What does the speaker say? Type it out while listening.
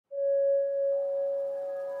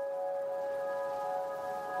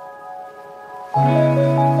What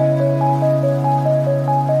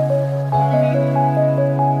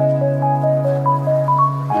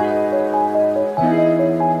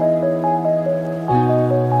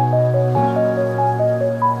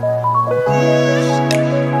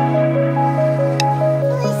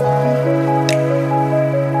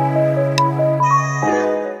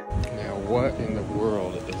in the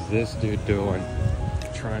world is this dude doing?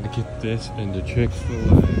 Trying to get this into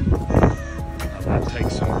Chick-fil-A. That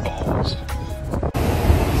takes some balls.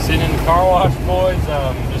 Sitting in the car wash, boys.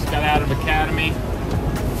 Just got out of Academy.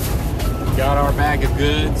 Got our bag of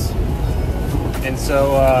goods. And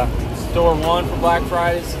so, store one for Black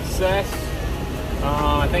Friday success.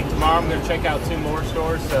 I think tomorrow I'm going to check out 2 more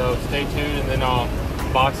stores, so stay tuned, and then I'll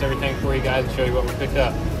box everything for you guys and show you what we picked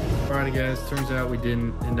up. Alrighty guys, turns out we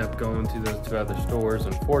didn't end up going to those 2 other stores.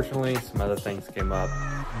 Unfortunately, some other things came up,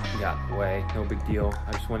 got in the way, no big deal.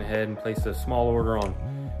 I just went ahead and placed a small order on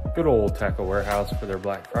good old Tackle Warehouse for their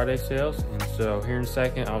Black Friday sales. And so here in a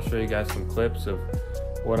second, I'll show you guys some clips of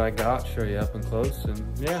what I got, show you up and close. And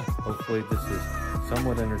yeah, hopefully this is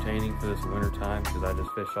somewhat entertaining for this winter time, because I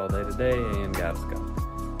just fished all day today and got scum.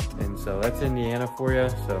 And so that's Indiana for you.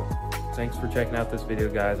 So thanks for checking out this video,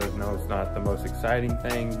 guys. I know it's not the most exciting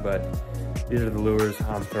thing, but these are the lures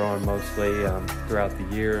I'm throwing mostly throughout the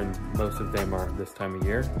year, and most of them are this time of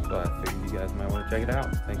year. So I figured you guys might want to check it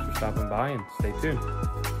out. Thanks for stopping by, and stay tuned.